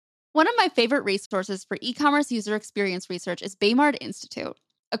One of my favorite resources for e-commerce user experience research is Baymard Institute.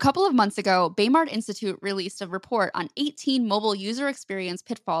 A couple of months ago, Baymard Institute released a report on 18 mobile user experience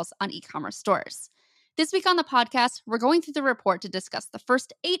pitfalls on e-commerce stores. This week on the podcast, we're going through the report to discuss the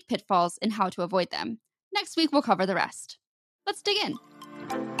first 8 pitfalls and how to avoid them. Next week, we'll cover the rest. Let's dig in.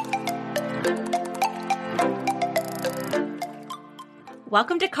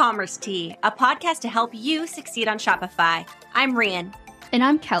 Welcome to Commerce Tea, a podcast to help you succeed on Shopify. I'm Rian. And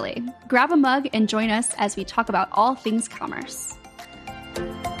I'm Kelly. Grab a mug and join us as we talk about all things commerce.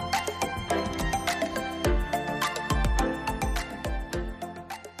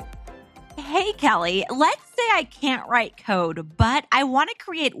 Hey, Kelly, let's say I can't write code, but I want to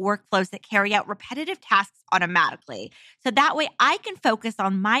create workflows that carry out repetitive tasks automatically. So that way I can focus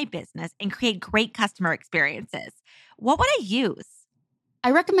on my business and create great customer experiences. What would I use?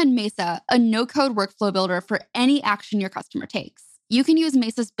 I recommend Mesa, a no-code workflow builder for any action your customer takes. You can use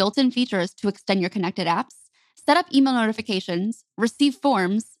Mesa's built-in features to extend your connected apps, set up email notifications, receive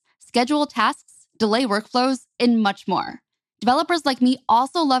forms, schedule tasks, delay workflows, and much more. Developers like me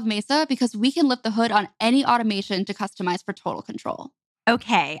also love Mesa because we can lift the hood on any automation to customize for total control.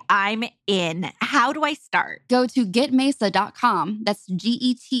 Okay, I'm in. How do I start? Go to getmesa.com, that's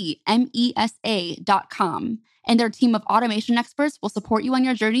GETMESA.com, and their team of automation experts will support you on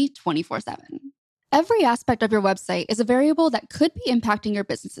your journey 24/7. Every aspect of your website is a variable that could be impacting your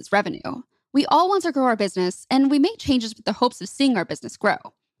business's revenue. We all want to grow our business, and we make changes with the hopes of seeing our business grow.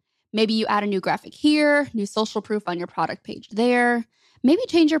 Maybe you add a new graphic here, new social proof on your product page there, maybe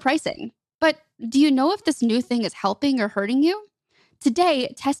change your pricing. But do you know if this new thing is helping or hurting you?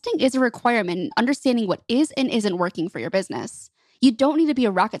 Today, testing is a requirement in understanding what is and isn't working for your business. You don't need to be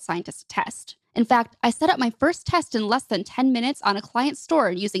a rocket scientist to test. In fact, I set up my first test in less than 10 minutes on a client store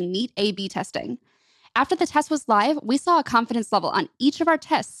using neat A/B testing. After the test was live, we saw a confidence level on each of our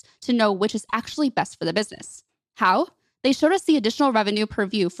tests to know which is actually best for the business. How? They showed us the additional revenue per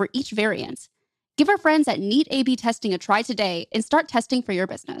view for each variant. Give our friends at Neat A/B Testing a try today and start testing for your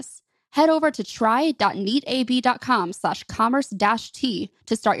business. Head over to try.neatab.com/commerce-t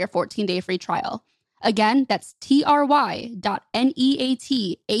to start your 14-day free trial. Again, that's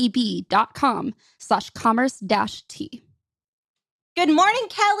try.neatab.com/commerce-t. Good morning,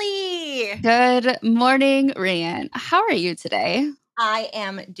 Kelly. Good morning, Rian. How are you today? I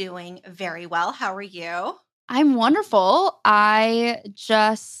am doing very well. How are you? I'm wonderful. I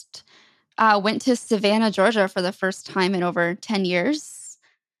just went to Savannah, Georgia for the first time in over 10 years.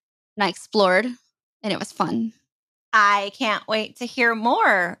 And I explored, and it was fun. I can't wait to hear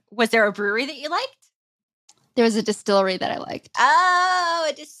more. Was there a brewery that you liked? There was a distillery that I liked. Oh,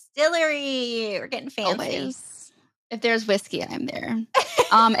 a distillery. We're getting fancy. Always. If there's whiskey, I'm there.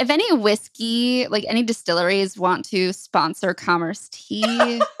 If any whiskey, like any distilleries want to sponsor Commerce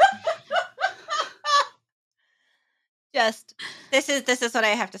Tea. This is what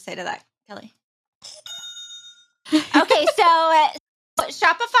I have to say to that, Kelly. Okay, so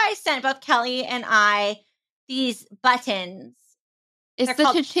Shopify sent both Kelly and I these buttons. It's the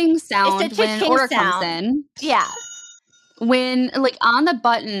cha-ching sound when an order comes in. Yeah. When, like, on the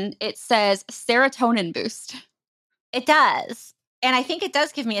button, it says serotonin boost. It does. And I think it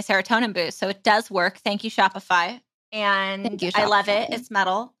does give me a serotonin boost. So it does work. Thank you, Shopify. And Thank you, I love Shopify. it. It's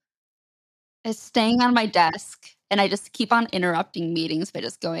metal. It's staying on my desk. And I just keep on interrupting meetings by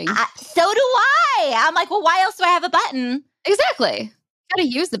just going. So do I. I'm like, well, why else do I have a button? Exactly. Gotta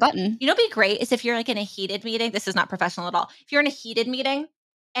use the button. You know what'd be great is if you're like in a heated meeting. This is not professional at all. If you're in a heated meeting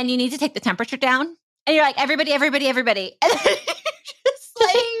and you need to take the temperature down and you're like, everybody. And then you're just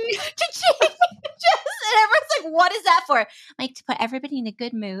like, cha-ching. And everyone's like, what is that for? I'm like, to put everybody in a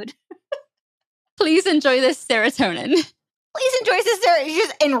good mood. Please enjoy this serotonin. Please enjoy this. You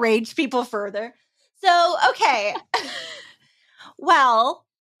just enrage people further. So, okay. Well,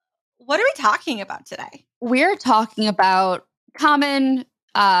 what are we talking about today? We're talking about common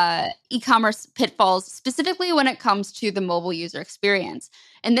e-commerce pitfalls, specifically when it comes to the mobile user experience.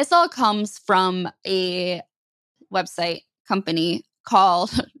 And this all comes from a website company called,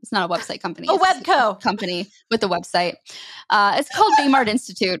 it's not a website company. A webco. Company with a website. It's called Baymard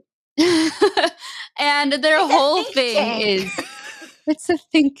Institute. And their whole thing is, it's a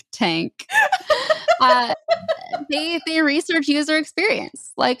think tank. They research user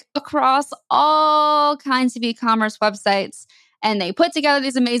experience, like across all kinds of e-commerce websites. And they put together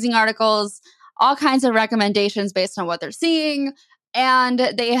these amazing articles, all kinds of recommendations based on what they're seeing. And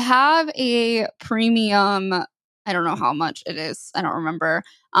they have a premium I don't know how much it is. I don't remember.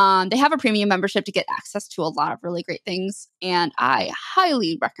 They have a premium membership to get access to a lot of really great things. And I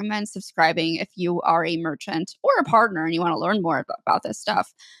highly recommend subscribing if you are a merchant or a partner and you want to learn more about this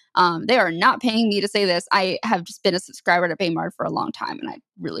stuff. They are not paying me to say this. I have just been a subscriber to Baymard for a long time, and I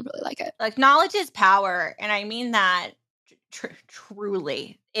really, really like it. Like, knowledge is power. And I mean that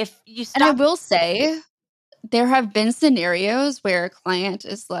truly. If you stop. And I will say, there have been scenarios where a client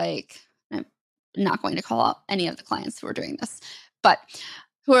is like, I'm not going to call out any of the clients who are doing this, but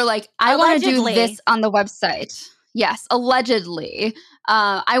who are like, I want to do this on the website. Yes, allegedly.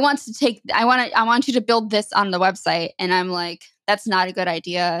 I want you to build this on the website. And I'm like, that's not a good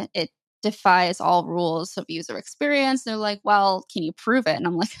idea. It defies all rules of user experience. They're like, well, can you prove it? And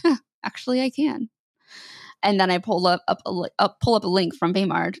I'm like, actually, I can. And then I pull up a link from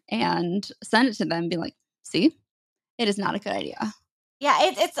Baymard and send it to them and be like, see, it is not a good idea. Yeah,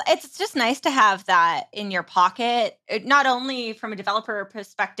 it's just nice to have that in your pocket, not only from a developer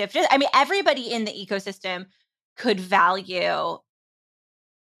perspective. I mean, everybody in the ecosystem could value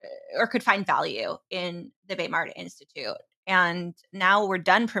or could find value in the Baymard Institute. And now we're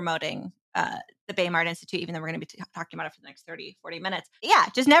done promoting the Baymard Institute, even though we're going to be talking about it for the next 30, 40 minutes. Yeah,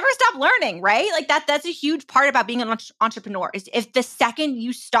 just never stop learning, right? Like that's a huge part about being an entrepreneur is if the second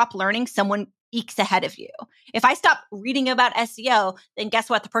you stop learning, someone ekes ahead of you. If I stop reading about SEO, then guess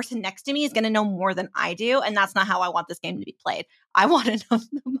what? The person next to me is going to know more than I do. And that's not how I want this game to be played. I want to know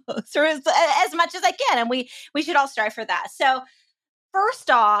the most or as much as I can. And we should all strive for that. So first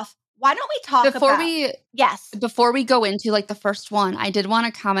off, why don't we talk before we go into like the first one, I did want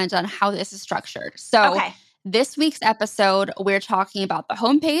to comment on how this is structured. So This week's episode, we're talking about the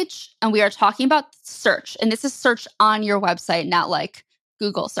homepage and we are talking about search. And this is search on your website, not like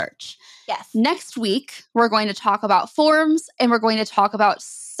Google search. Yes. Next week, we're going to talk about forms and we're going to talk about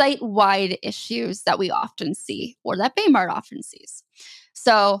site-wide issues that we often see or that Baymard often sees.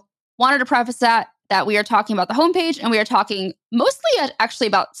 So wanted to preface that we are talking about the homepage and we are talking mostly actually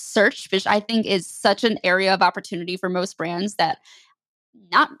about search, which I think is such an area of opportunity for most brands that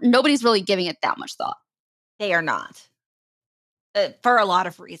nobody's really giving it that much thought. They are not. For a lot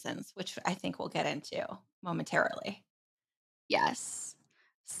of reasons, which I think we'll get into momentarily. Yes.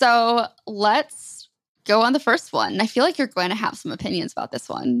 So let's go on the first one. I feel like you're going to have some opinions about this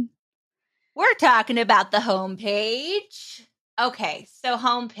one. We're talking about the homepage. Okay, so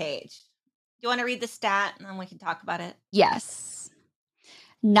homepage. You want to read the stat and then we can talk about it? Yes.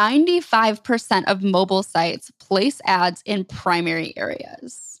 95% of mobile sites place ads in primary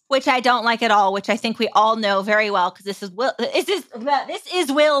areas. Which I don't like at all, which I think we all know very well because this is a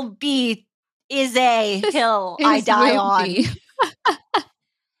hill I die on.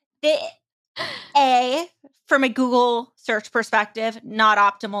 From a Google search perspective, not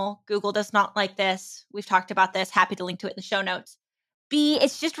optimal. Google does not like this. We've talked about this. Happy to link to it in the show notes. B,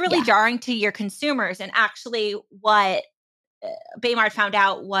 it's just really jarring to your consumers. And actually what Baymard found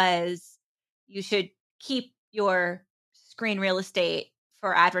out was you should keep your screen real estate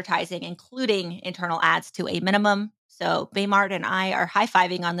for advertising, including internal ads, to a minimum. So Baymard and I are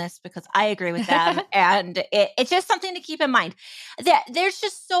high-fiving on this because I agree with them. And it's just something to keep in mind. There's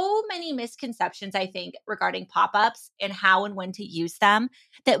just so many misconceptions, I think, regarding pop-ups and how and when to use them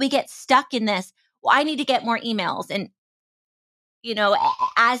that we get stuck in this, well, I need to get more emails. And, you know,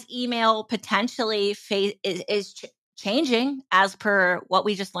 as email potentially is changing as per what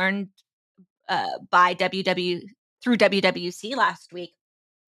we just learned by through WWC last week,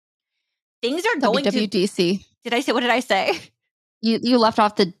 things are going WWDC. What did I say? You left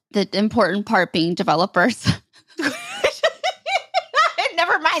off the important part being developers.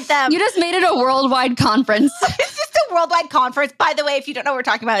 Never mind them. You just made it a worldwide conference. It's just a worldwide conference. By the way, if you don't know what we're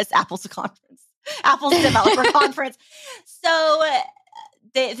talking about, it's Apple's conference. Apple's developer conference. So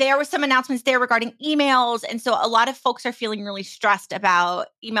there were some announcements there regarding emails. And so a lot of folks are feeling really stressed about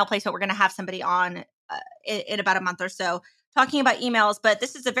email placement. We're going to have somebody on in about a month or so talking about emails. But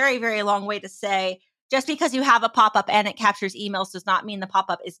this is a very, very long way to say just because you have a pop-up and it captures emails does not mean the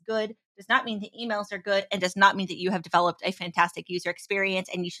pop-up is good, does not mean the emails are good, and does not mean that you have developed a fantastic user experience.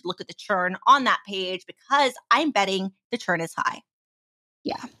 And you should look at the churn on that page because I'm betting the churn is high.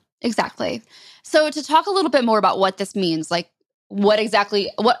 Yeah, exactly. So to talk a little bit more about what this means, like what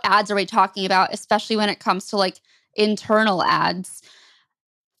ads are we talking about, especially when it comes to like internal ads?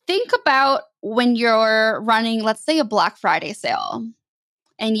 Think about when you're running, let's say, a Black Friday sale,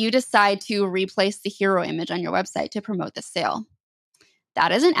 and you decide to replace the hero image on your website to promote the sale.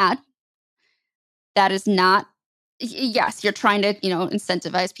 That is an ad. That is not, yes, you're trying to,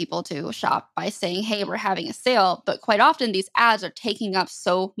 incentivize people to shop by saying, hey, we're having a sale. But quite often these ads are taking up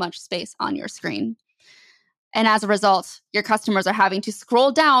so much space on your screen. And as a result, your customers are having to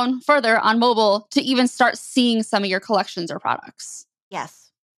scroll down further on mobile to even start seeing some of your collections or products.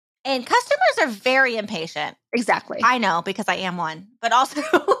 Yes. And customers are very impatient. Exactly. I know because I am one, but also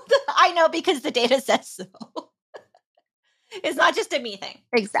I know because the data says so. It's not just a me thing.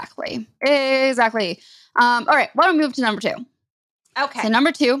 Exactly. All right. Why don't we move to number 2? Okay. So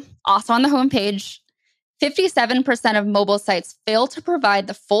number 2, also on the homepage, 57% of mobile sites fail to provide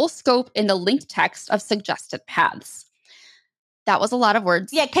the full scope in the linked text of suggested paths. That was a lot of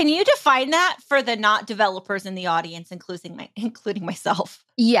words. Yeah, can you define that for the not developers in the audience, including myself?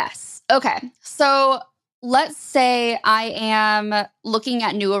 Yes. Okay. So let's say I am looking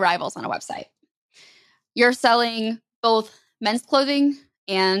at new arrivals on a website. You're selling both men's clothing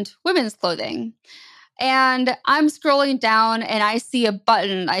and women's clothing. And I'm scrolling down and I see a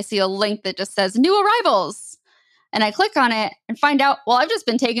button, I see a link that just says new arrivals. And I click on it and find out, well, I've just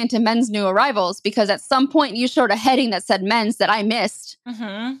been taken to men's new arrivals because at some point you showed a heading that said men's that I missed.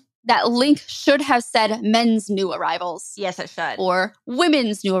 Mm-hmm. That link should have said men's new arrivals. Yes, it should. Or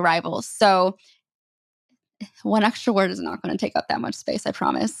women's new arrivals. So one extra word is not going to take up that much space, I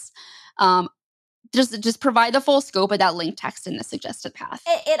promise. Just provide the full scope of that link text in the suggested path.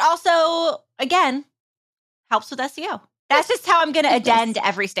 It also, again, helps with SEO. That's just how I'm going to addend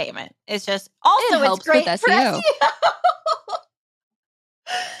every statement. It's just also it's great for SEO.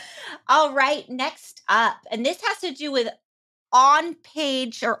 All right, next up, and this has to do with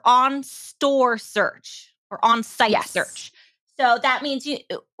on-page or on-store search or on-site search. So that means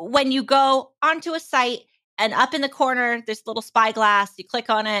when you go onto a site and up in the corner, there's a little spyglass, you click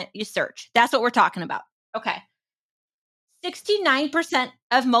on it, you search. That's what we're talking about. Okay. 69%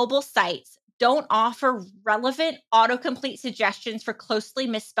 of mobile sites don't offer relevant autocomplete suggestions for closely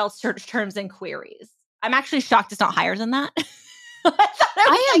misspelled search terms and queries. I'm actually shocked it's not higher than that.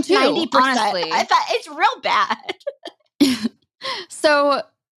 I am too, 90%. Honestly. I thought it's real bad. So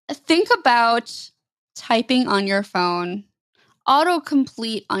think about typing on your phone.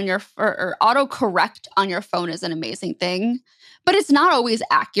 Autocomplete on your or autocorrect on your phone is an amazing thing, but it's not always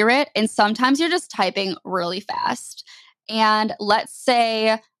accurate. And sometimes you're just typing really fast. And let's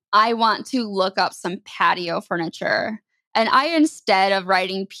say I want to look up some patio furniture. And instead of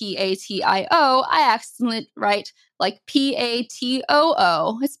writing PATIO, I accidentally write like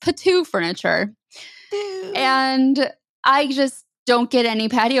PATOO. It's patio furniture. And I just don't get any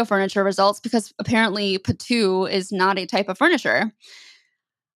patio furniture results because apparently patio is not a type of furniture.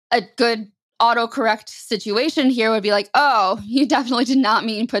 A good autocorrect situation here would be like, oh, you definitely did not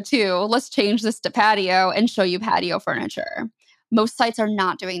mean patio. Let's change this to patio and show you patio furniture. Most sites are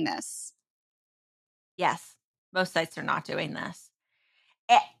not doing this. Yes, most sites are not doing this.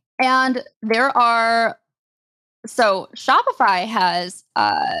 And so Shopify has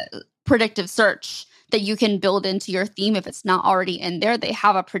predictive search that you can build into your theme if it's not already in there. They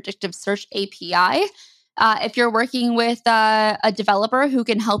have a predictive search API. If you're working with a developer who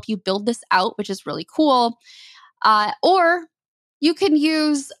can help you build this out, which is really cool, or you can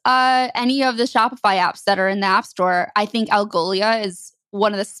use any of the Shopify apps that are in the App Store. I think Algolia is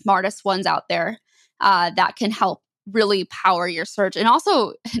one of the smartest ones out there that can help really power your search. And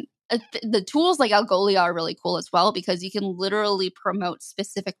also, the tools like Algolia are really cool as well because you can literally promote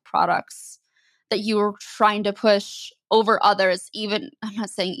specific products that you are trying to push over others. Even, I'm not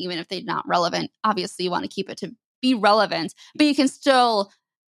saying even if they're not relevant. Obviously, you want to keep it to be relevant, but you can still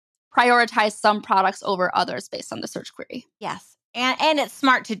prioritize some products over others based on the search query. Yes. And it's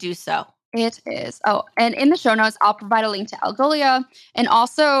smart to do so. It is. Oh, and in the show notes, I'll provide a link to Algolia. And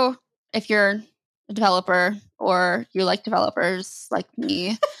also, if you're a developer or you like developers like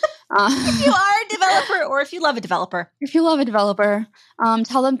me. If you are a developer or if you love a developer. If you love a developer,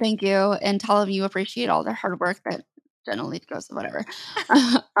 tell them thank you and tell them you appreciate all their hard work that generally goes to whatever.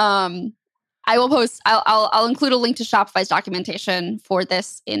 I will post, I'll include a link to Shopify's documentation for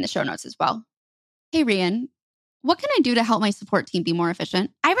this in the show notes as well. Hey, Rian, what can I do to help my support team be more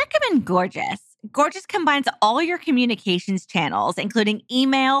efficient? I recommend Gorgeous. Gorgeous combines all your communications channels, including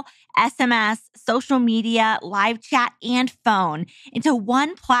email, SMS, social media, live chat, and phone, into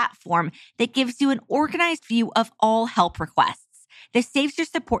one platform that gives you an organized view of all help requests. This saves your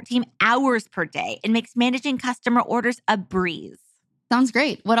support team hours per day and makes managing customer orders a breeze. Sounds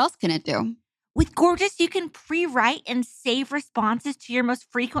great. What else can it do? With Gorgeous, you can pre-write and save responses to your most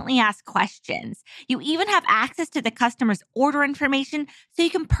frequently asked questions. You even have access to the customer's order information, so you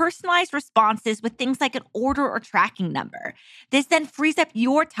can personalize responses with things like an order or tracking number. This then frees up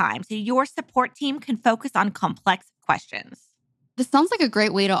your time so your support team can focus on complex questions. This sounds like a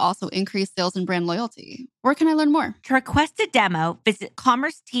great way to also increase sales and brand loyalty. Where can I learn more? To request a demo, visit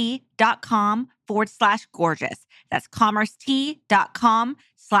commercetee.com/gorgeous. That's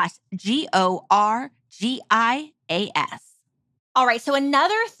commercetee.com/GORGIAS. All right. So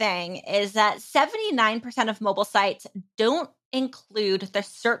another thing is that 79% of mobile sites don't include the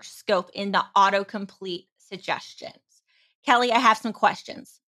search scope in the autocomplete suggestions. Kelly, I have some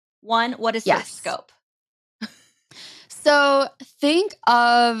questions. One, what is search scope? So think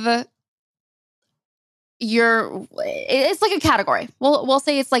of it's like a category. We'll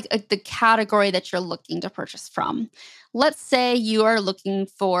say it's like the category that you're looking to purchase from. Let's say you are looking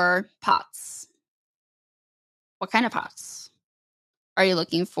for pots. What kind of pots? Are you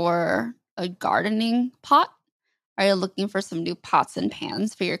looking for a gardening pot? Are you looking for some new pots and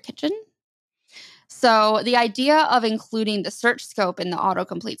pans for your kitchen? So the idea of including the search scope in the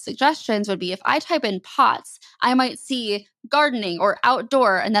autocomplete suggestions would be if I type in pots, I might see gardening or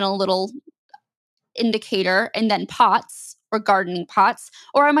outdoor and then a little indicator and then pots or gardening pots,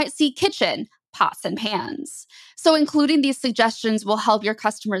 or I might see kitchen, pots and pans. So including these suggestions will help your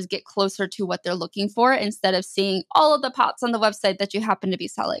customers get closer to what they're looking for instead of seeing all of the pots on the website that you happen to be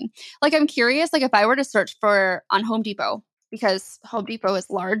selling. Like I'm curious, like if I were to search on Home Depot, because Home Depot is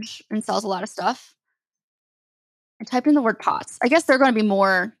large and sells a lot of stuff, I typed in the word pots. I guess there are going to be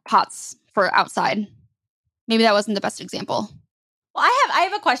more pots for outside. Maybe that wasn't the best example. Well, I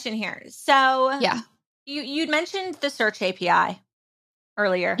have a question here. So yeah, you'd mentioned the search API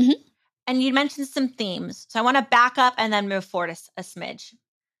earlier, and you'd mentioned some themes. So I want to back up and then move forward a smidge.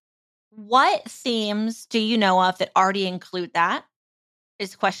 What themes do you know of that already include that?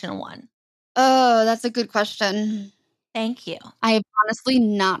 Is question one. Oh, that's a good question. Thank you. I'm honestly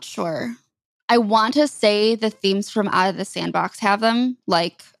not sure. I want to say the themes from Out of the Sandbox have them,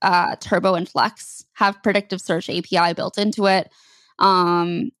 like Turbo and Flex have predictive search API built into it.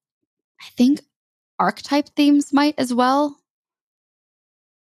 I think archetype themes might as well.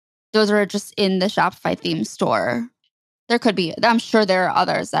 Those are just in the Shopify theme store. There could be. I'm sure there are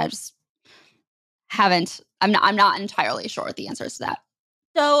others. I just haven't. I'm not entirely sure what the answers to that.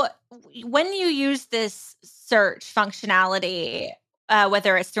 So when you use this search functionality,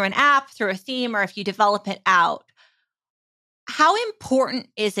 whether it's through an app, through a theme, or if you develop it out, how important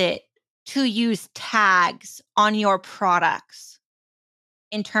is it to use tags on your products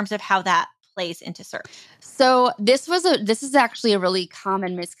in terms of how that plays into search? So this is actually a really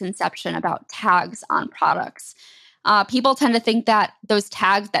common misconception about tags on products. People tend to think that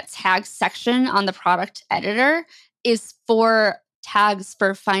that tag section on the product editor is for tags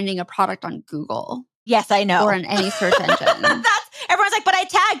for finding a product on Google. Yes, I know. Or in any search engine. Everyone's like, but I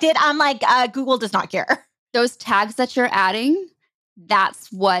tagged it. I'm like, Google does not care. Those tags that you're adding,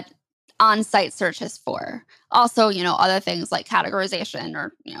 that's what on-site search is for. Also, other things like categorization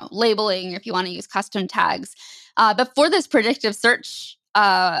or, labeling if you want to use custom tags. Before this predictive search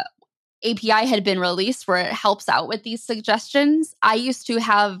API had been released where it helps out with these suggestions, I used to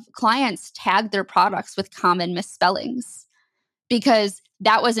have clients tag their products with common misspellings because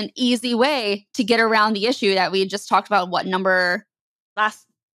that was an easy way to get around the issue that we just talked about. What number? Last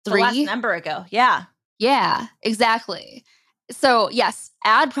number ago. Yeah. Yeah, exactly. So yes,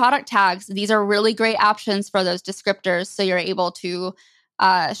 add product tags. These are really great options for those descriptors. So you're able to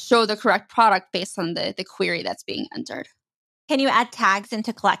show the correct product based on the query that's being entered. Can you add tags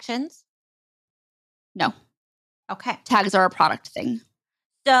into collections? No. Okay. Tags are a product thing.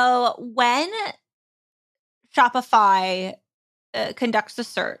 So when Shopify conducts a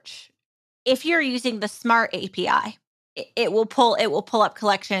search, if you're using the Smart API, it will pull up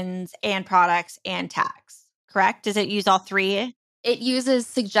collections and products and tags, correct? Does it use all three? It uses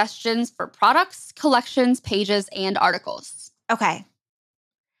suggestions for products, collections, pages, and articles. Okay.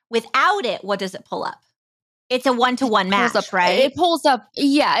 Without it, what does it pull up? It's a one-to-one match, right? It pulls up,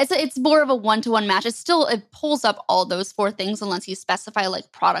 yeah, it's more of a one-to-one match. It pulls up all those four things unless you specify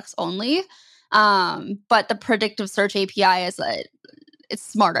like products only. But the predictive search API it's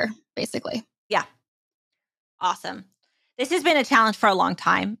smarter, basically. Yeah. Awesome. This has been a challenge for a long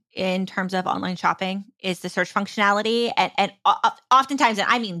time in terms of online shopping is the search functionality. And oftentimes, and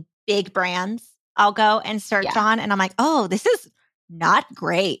I mean big brands, I'll go and search on and I'm like, oh, this is not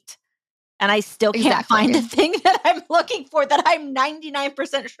great. And I still can't find the thing that I'm looking for that I'm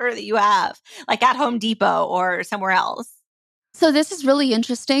 99% sure that you have, like at Home Depot or somewhere else. So this is really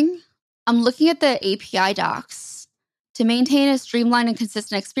interesting. I'm looking at the API docs. To maintain a streamlined and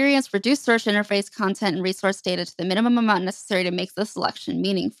consistent experience, reduce search interface content and resource data to the minimum amount necessary to make the selection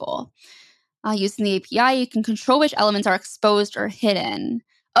meaningful. Using the API, you can control which elements are exposed or hidden.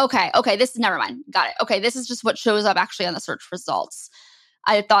 Okay. This is, never mind. Got it. Okay. This is just what shows up actually on the search results.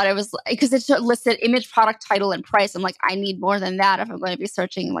 I thought it was because it listed image, product, title, and price. I'm like, I need more than that if I'm going to be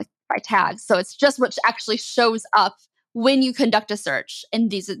searching like by tags. So it's just what actually shows up when you conduct a search. And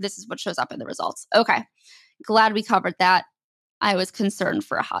this is what shows up in the results. Okay. Glad we covered that. I was concerned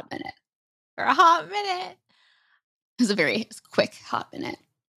for a hot minute. It was a very quick hot minute.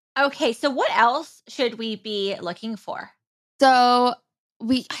 Okay. So what else should we be looking for? So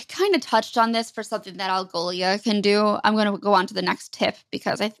I kind of touched on this for something that Algolia can do. I'm going to go on to the next tip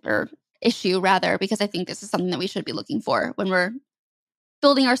or issue rather, because I think this is something that we should be looking for when we're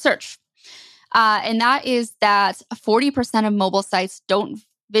building our search. And that is that 40% of mobile sites don't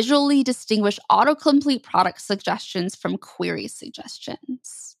visually distinguish autocomplete product suggestions from query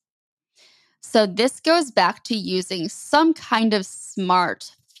suggestions. So this goes back to using some kind of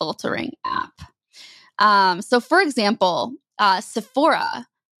smart filtering app. So for example, Sephora,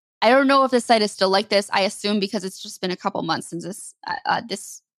 I don't know if this site is still like this. I assume because it's just been a couple months since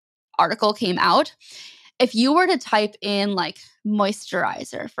this article came out. If you were to type in like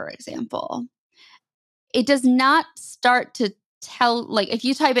moisturizer, for example, it does not start to tell, like if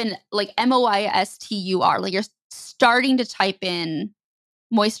you type in like MOISTUR, like you're starting to type in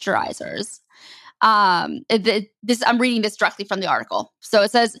moisturizers. I'm reading this directly from the article. So it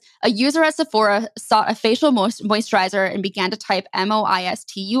says, a user at Sephora sought a facial moisturizer and began to type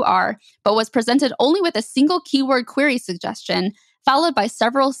MOISTUR, but was presented only with a single keyword query suggestion, followed by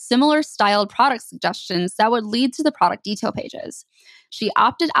several similar styled product suggestions that would lead to the product detail pages. She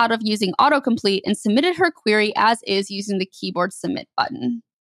opted out of using autocomplete and submitted her query as is using the keyboard submit button.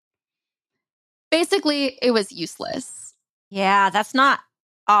 Basically, it was useless. Yeah, that's not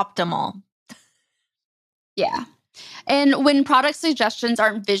optimal. Yeah. And when product suggestions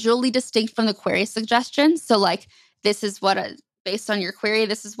aren't visually distinct from the query suggestions, so like this is what, based on your query,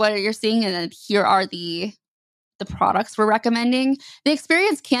 this is what you're seeing, and then here are the products we're recommending, the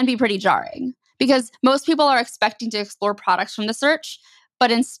experience can be pretty jarring because most people are expecting to explore products from the search,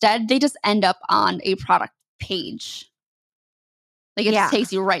 but instead they just end up on a product page. Like it just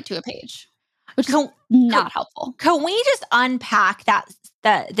takes you right to a page, which is not helpful. Can we just unpack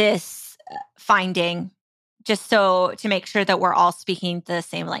this finding just so to make sure that we're all speaking the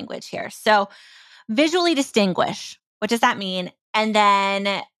same language here? So visually distinguish, what does that mean? And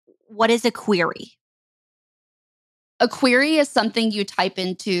then what is a query? A query is something you type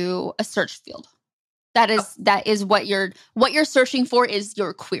into a search field. That is what you're searching for is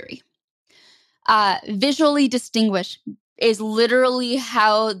your query. Visually distinguish is literally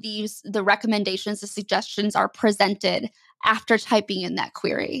how the recommendations, the suggestions are presented after typing in that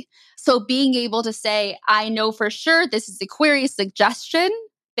query. So being able to say, I know for sure this is a query suggestion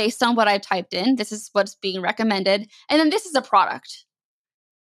based on what I've typed in. This is what's being recommended. And then this is a product.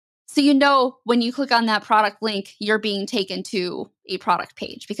 So you know when you click on that product link, you're being taken to a product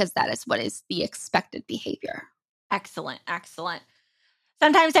page because that is what is the expected behavior. Excellent.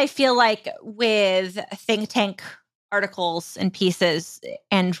 Sometimes I feel like with think tank articles and pieces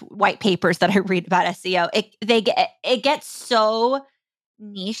and white papers that I read about SEO, it gets so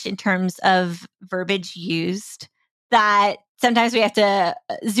niche in terms of verbiage used that sometimes we have to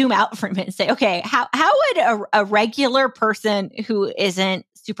zoom out from it and say, okay, how would a regular person who isn't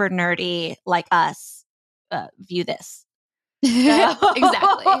super nerdy like us view this?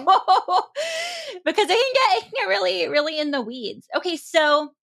 Exactly. Because it can get really, really in the weeds. Okay,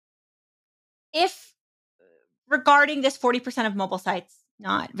 so if regarding this 40% of mobile sites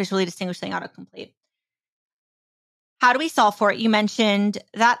not visually distinguishing autocomplete, how do we solve for it? You mentioned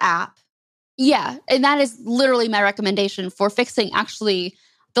that app. Yeah, and that is literally my recommendation for fixing actually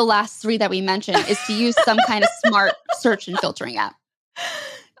the last three that we mentioned is to use some kind of smart search and filtering app.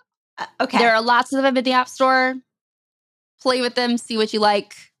 Okay. There are lots of them in the App Store. Play with them, see what you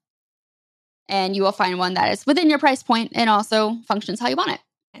like, and you will find one that is within your price point and also functions how you want it.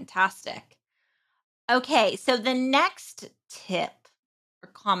 Fantastic. Okay, so the next tip or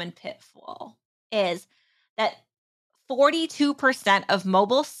common pitfall is that 42% of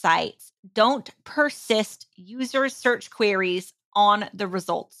mobile sites don't persist users' search queries on the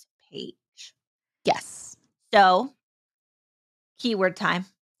results page. Yes. So, keyword time.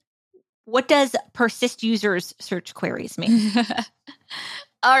 What does persist users' search queries mean?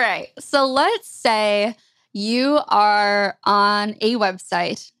 All right. So let's say you are on a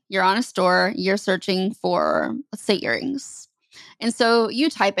website, you're on a store, you're searching for, let's say, earrings. And so you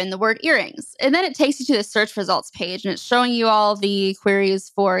type in the word earrings, and then it takes you to the search results page, and it's showing you all the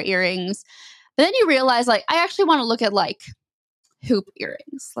queries for earrings. But then you realize, like, I actually want to look at, like, hoop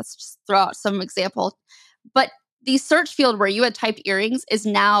earrings. Let's just throw out some example. But the search field where you had typed earrings is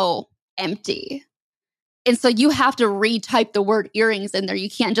now empty. And so you have to retype the word earrings in there. You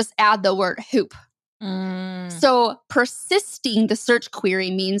can't just add the word hoop. So persisting the search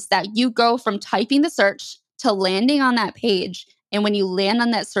query means that you go from typing the search to landing on that page. And when you land on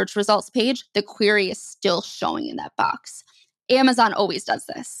that search results page, the query is still showing in that box. Amazon always does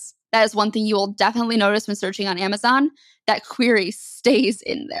this. That is one thing you will definitely notice when searching on Amazon. That query stays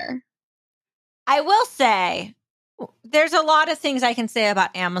in there. I will say there's a lot of things I can say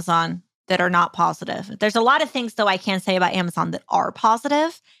about Amazon that are not positive. There's a lot of things, though, I can say about Amazon that are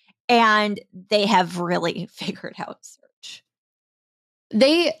positive. And they have really figured out search.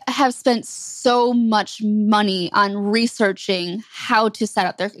 They have spent so much money on researching how to set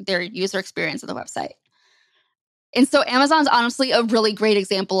up their user experience on the website. And so Amazon's honestly a really great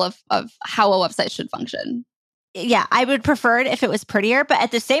example of how a website should function. Yeah, I would prefer it if it was prettier. But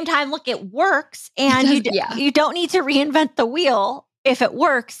at the same time, look, it works. And you don't need to reinvent the wheel if it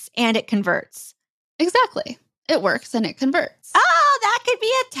works and it converts. Exactly. It works and it converts. Oh, that could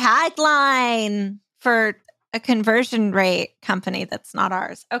be a tagline for a conversion rate company that's not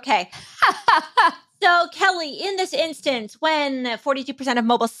ours. Okay. So, Kelly, in this instance, when 42% of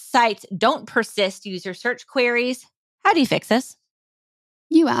mobile sites don't persist user search queries, how do you fix this?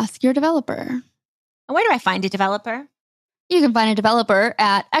 You ask your developer. And where do I find a developer? You can find a developer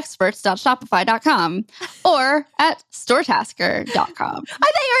at experts.shopify.com or at storetasker.com. I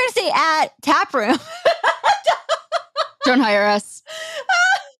thought you were going to say at Taproom. Don't hire us.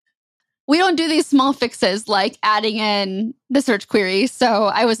 We don't do these small fixes like adding in the search query, so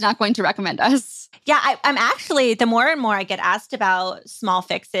I was not going to recommend us. Yeah, I'm actually, the more and more I get asked about small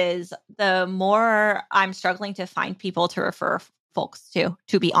fixes, the more I'm struggling to find people to refer folks to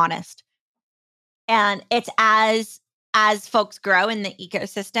be honest. And it's as folks grow in the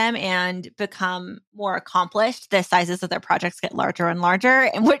ecosystem and become more accomplished, the sizes of their projects get larger and larger,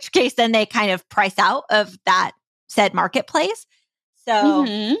 in which case then they kind of price out of that said marketplace.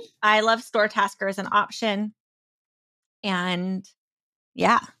 So I love StoreTasker as an option. And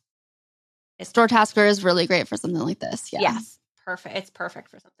yeah. StoreTasker is really great for something like this. Yeah. Yes. Perfect. It's perfect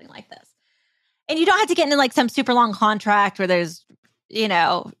for something like this. And you don't have to get into like some super long contract where there's,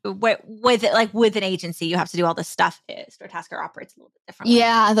 with an agency, you have to do all this stuff. StoreTasker operates a little bit differently.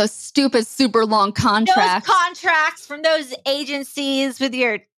 Yeah, those stupid, super long contracts. Those contracts from those agencies with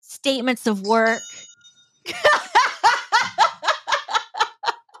your statements of work.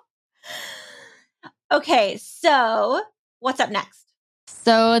 Okay, so what's up next?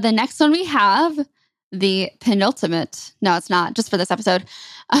 So the next one we have the penultimate. No, it's not. Just for this episode.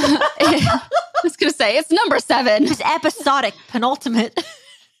 I was going to say it's number 7. This episodic penultimate.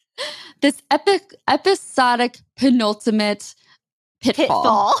 This episodic penultimate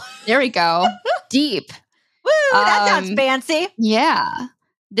pitfall. There we go. Deep. Woo, that sounds fancy. Yeah.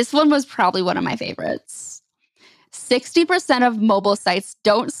 This one was probably one of my favorites. 60% of mobile sites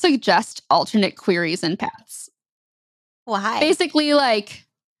don't suggest alternate queries and paths. Why? Basically, like,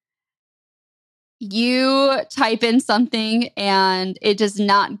 you type in something and it does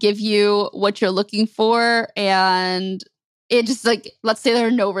not give you what you're looking for, and it just, like, let's say there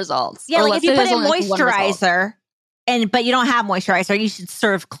are no results. Yeah, like if you put in moisturizer, but you don't have moisturizer, you should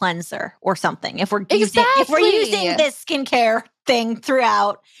serve cleanser or something. If we're using this skincare thing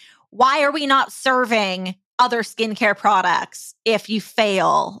throughout, why are we not serving other skincare products if you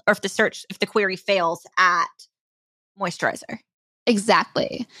fail, or if the query fails at moisturizer?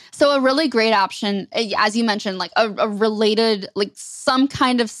 Exactly. So a really great option, as you mentioned, like a related, like some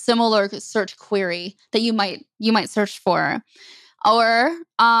kind of similar search query that you might search for. Or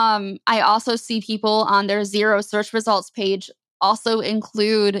I also see people on their 0 search results page also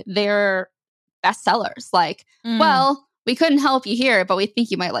include their bestsellers. Like, well, we couldn't help you here, but we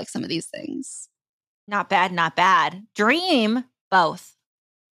think you might like some of these things. Not bad, not bad. Dream both.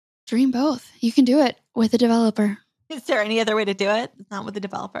 Dream both. You can do it with a developer. Is there any other way to do it? Not with a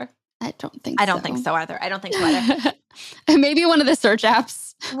developer. I don't think so. I don't think so either. Maybe one of the search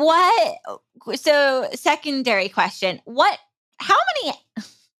apps. What? So, secondary question. How many?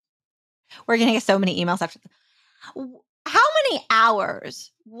 We're going to get so many emails after this. How many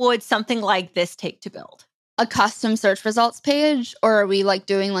hours would something like this take to build? A custom search results page? Or are we like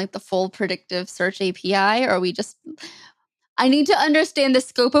doing like the full predictive search API? Or are we just... I need to understand the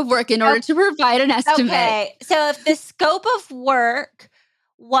scope of work in order to provide an estimate. Okay. So if the scope of work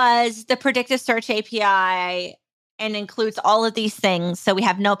was the predictive search API and includes all of these things, so we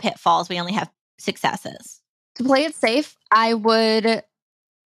have no pitfalls, we only have successes. To play it safe, I would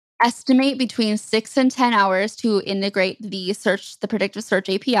estimate between 6 and 10 hours to integrate the predictive search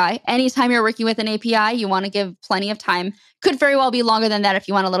API. Anytime you're working with an API, you want to give plenty of time. Could very well be longer than that if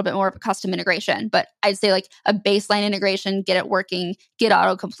you want a little bit more of a custom integration. But I'd say like a baseline integration, get it working, get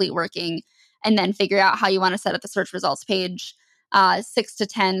autocomplete working, and then figure out how you want to set up the search results page. 6 to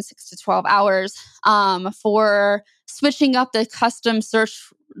 12 hours. For switching up the custom search,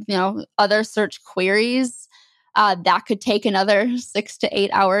 other search queries, that could take another 6 to 8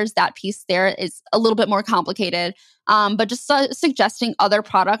 hours. That piece there is a little bit more complicated. But just suggesting other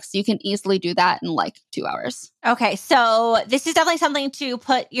products, you can easily do that in like 2 hours. Okay, so this is definitely something to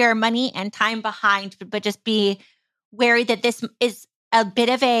put your money and time behind, but just be wary that this is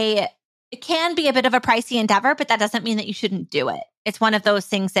it can be a bit of a pricey endeavor, but that doesn't mean that you shouldn't do it. It's one of those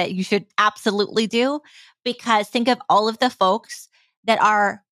things that you should absolutely do, because think of all of the folks that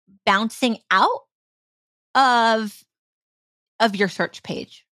are bouncing out of your search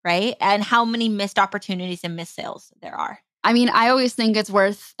page, right? And how many missed opportunities and missed sales there are. I mean, I always think it's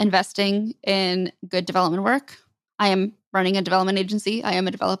worth investing in good development work. I am running a development agency. I am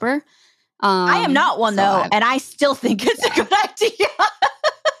a developer. I am not one though, and I still think it's a good idea.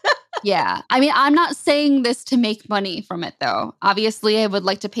 Yeah. I mean, I'm not saying this to make money from it, though. Obviously, I would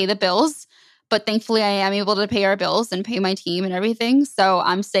like to pay the bills, but thankfully, I am able to pay our bills and pay my team and everything. So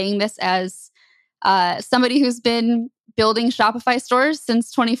I'm saying this as somebody who's been building Shopify stores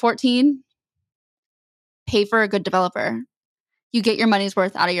since 2014. Pay for a good developer. You get your money's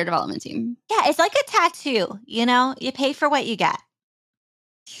worth out of your development team. Yeah, it's like a tattoo, you pay for what you get.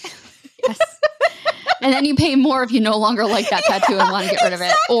 Yes. And then you pay more if you no longer like that tattoo and want to get rid of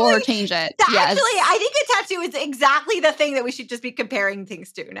it or change it. Actually, I think a tattoo is exactly the thing that we should just be comparing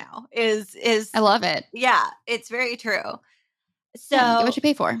things to now. Is I love it. Yeah, it's very true. So get what you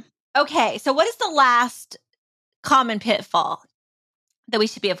pay for. Okay, so what is the last common pitfall that we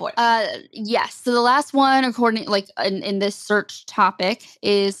should be avoiding? Yes. So the last one, according in this search topic,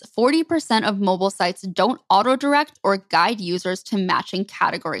 is 40% of mobile sites don't auto-direct or guide users to matching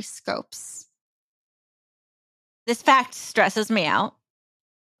category scopes. This fact stresses me out.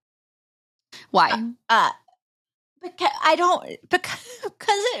 Why? Because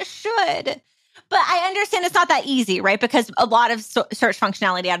it should. But I understand it's not that easy, right? Because a lot of search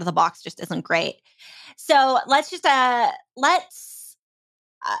functionality out of the box just isn't great. So let's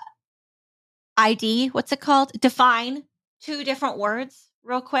what's it called? Define 2 different words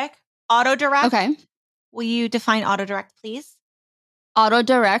real quick. Auto-direct. Okay. Will you define auto-direct, please?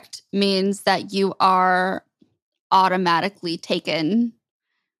 Auto-direct means that you are automatically taken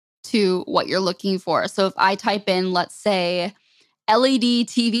to what you're looking for. So if I type in, let's say, LED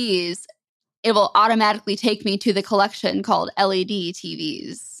TVs, it will automatically take me to the collection called LED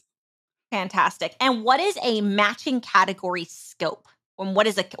TVs. Fantastic. And what is a matching category scope? And what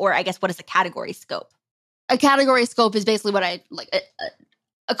is a category scope? A category scope is basically what I like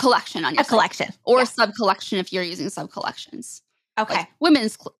a collection on your site. Collection or a sub-collection if you're using sub-collections. Okay.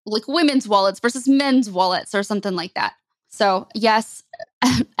 Like women's wallets versus men's wallets or something like that. So yes,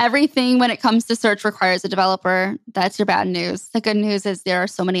 everything when it comes to search requires a developer. That's your bad news. The good news is there are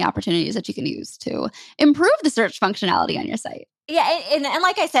so many opportunities that you can use to improve the search functionality on your site. Yeah, and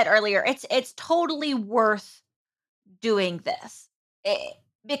like I said earlier, it's totally worth doing this.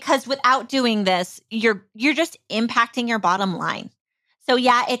 Because without doing this, you're just impacting your bottom line. So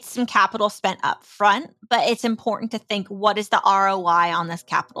yeah, it's some capital spent up front, but it's important to think, what is the ROI on this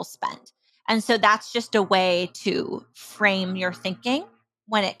capital spent? And so that's just a way to frame your thinking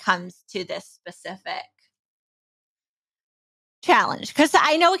when it comes to this specific challenge. Because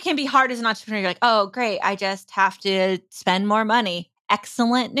I know it can be hard as an entrepreneur. You're like, oh, great, I just have to spend more money.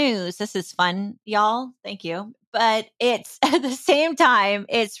 Excellent news. This is fun, y'all. Thank you. But it's at the same time,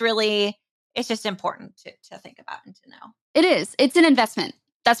 it's just important to think about and to know. It is. It's an investment.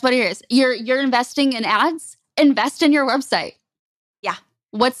 That's what it is. You're investing in ads. Invest in your website. Yeah.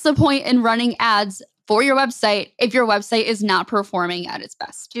 What's the point in running ads for your website if your website is not performing at its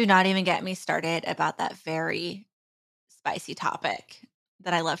best? Do not even get me started about that very spicy topic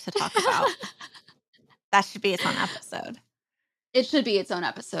that I love to talk about. That should be its own episode. It should be its own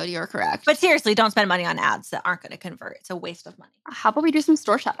episode. You're correct. But seriously, don't spend money on ads that aren't going to convert. It's a waste of money. How about we do some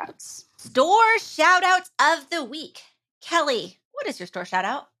store shout outs? Store shout outs of the week. Kelly, what is your store shout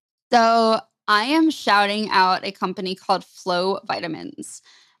out? So I am shouting out a company called Flow Vitamins.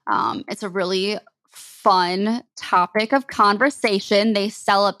 It's a really fun topic of conversation. They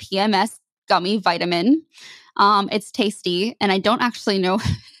sell a PMS gummy vitamin. It's tasty, and I don't actually know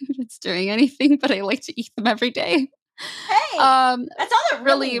if it's doing anything, but I like to eat them every day. Hey, that's all that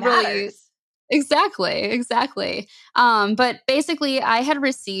really matters. Exactly. But basically, I had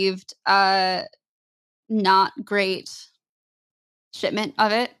received not great shipment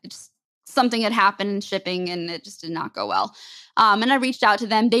of it. Something had happened in shipping and it just did not go well. And I reached out to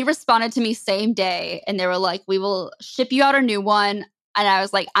them. They responded to me same day and they were like, we will ship you out a new one. And I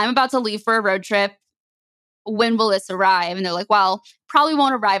was like, I'm about to leave for a road trip. When will this arrive? And they're like, well, probably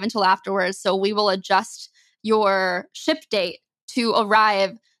won't arrive until afterwards. So we will adjust your ship date to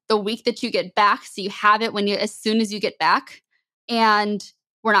arrive the week that you get back. So you have it as soon as you get back. And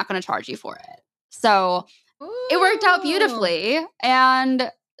we're not going to charge you for it. So it worked out beautifully.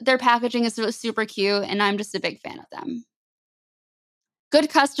 And their packaging is super cute. And I'm just a big fan of them. Good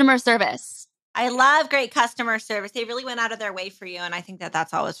customer service. I love great customer service. They really went out of their way for you. And I think that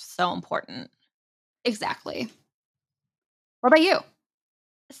that's always so important. Exactly. What about you?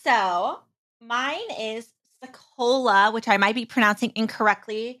 So mine is Sakola, which I might be pronouncing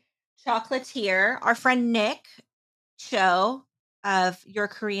incorrectly. Chocolatier. Our friend Nick Cho of Your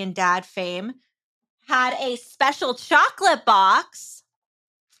Korean Dad fame had a special chocolate box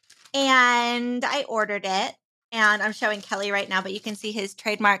and I ordered it. And I'm showing Kelly right now, but you can see his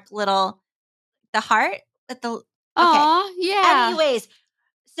trademark the heart with the. Okay. Aw, yeah. Anyways,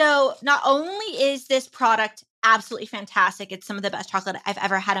 so not only is this product absolutely fantastic, it's some of the best chocolate I've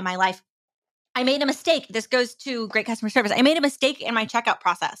ever had in my life. I made a mistake. This goes to great customer service. I made a mistake in my checkout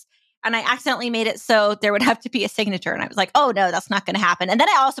process and I accidentally made it so there would have to be a signature. And I was like, oh no, that's not going to happen. And then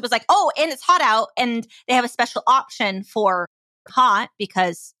I also was like, oh, and it's hot out and they have a special option for hot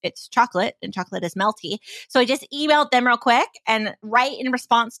because it's chocolate and chocolate is melty. So I just emailed them real quick and right in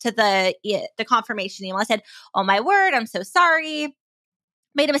response to the confirmation email, I said, oh my word, I'm so sorry.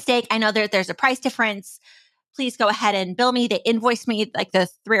 Made a mistake. I know there's a price difference. Please go ahead and bill me. They invoiced me like the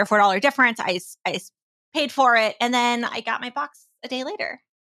 $3 or $4 difference. I paid for it. And then I got my box a day later.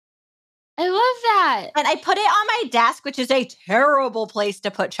 I love that. And I put it on my desk, which is a terrible place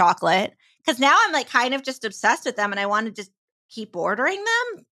to put chocolate. Because now I'm like kind of just obsessed with them and I want to just keep ordering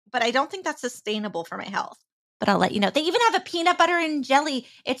them. But I don't think that's sustainable for my health. But I'll let you know. They even have a peanut butter and jelly.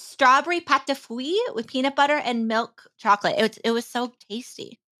 It's strawberry pâte de fruits with peanut butter and milk chocolate. It was so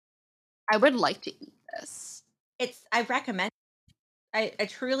tasty. I would like to eat this. I recommend it. I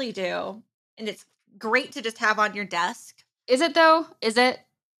truly do. And it's great to just have on your desk. Is it though? Is it?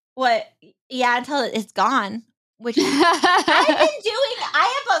 What? Yeah, until it's gone. Which I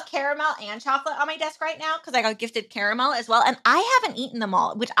have both caramel and chocolate on my desk right now because I got gifted caramel as well. And I haven't eaten them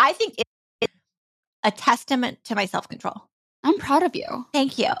all, which I think is a testament to my self-control. I'm proud of you.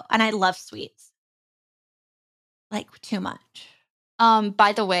 Thank you. And I love sweets. Like too much.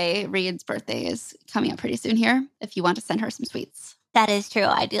 By the way, Reed's birthday is coming up pretty soon here. If you want to send her some sweets. That is true.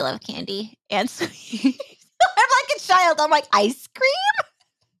 I do love candy and sweets. I'm like a child. I'm like, ice cream?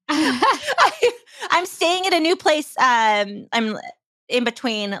 I'm staying at a new place. I'm in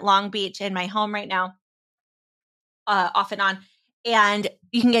between Long Beach and my home right now, off and on. And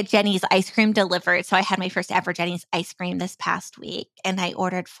you can get Jenny's ice cream delivered. So I had my first ever Jenny's ice cream this past week. And I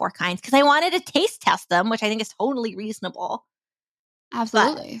ordered 4 kinds because I wanted to taste test them, which I think is totally reasonable.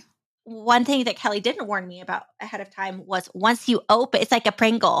 Absolutely. But one thing that Kelly didn't warn me about ahead of time was once you open, it's like a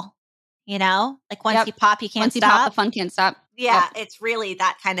Pringle, you know? Like once you pop, you can't stop. Once you pop, the fun can't stop. Yeah, It's really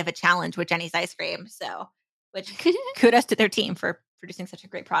that kind of a challenge with Jenny's ice cream. So, which kudos to their team for producing such a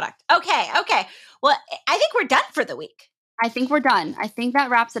great product. Okay. Well, I think we're done for the week. I think we're done. I think that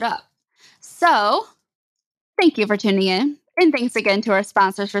wraps it up. So, thank you for tuning in. And thanks again to our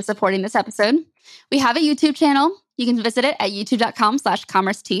sponsors for supporting this episode. We have a YouTube channel. You can visit it at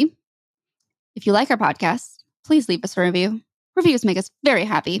youtube.com/commercetea. If you like our podcast, please leave us a review. Reviews make us very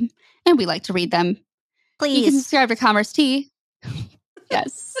happy, and we like to read them. Please. You can subscribe to Commerce Tea.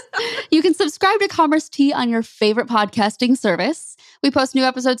 Yes. You can subscribe to Commerce Tea on your favorite podcasting service. We post new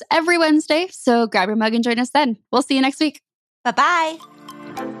episodes every Wednesday, so grab your mug and join us then. We'll see you next week. Bye-bye.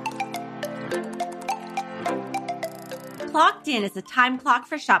 Clocked In is a time clock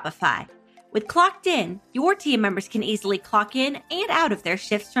for Shopify. With Clocked In, your team members can easily clock in and out of their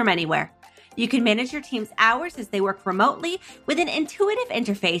shifts from anywhere. You can manage your team's hours as they work remotely with an intuitive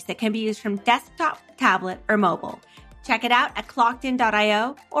interface that can be used from desktop, tablet, or mobile. Check it out at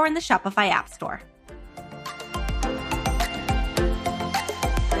clockedin.io or in the Shopify App Store.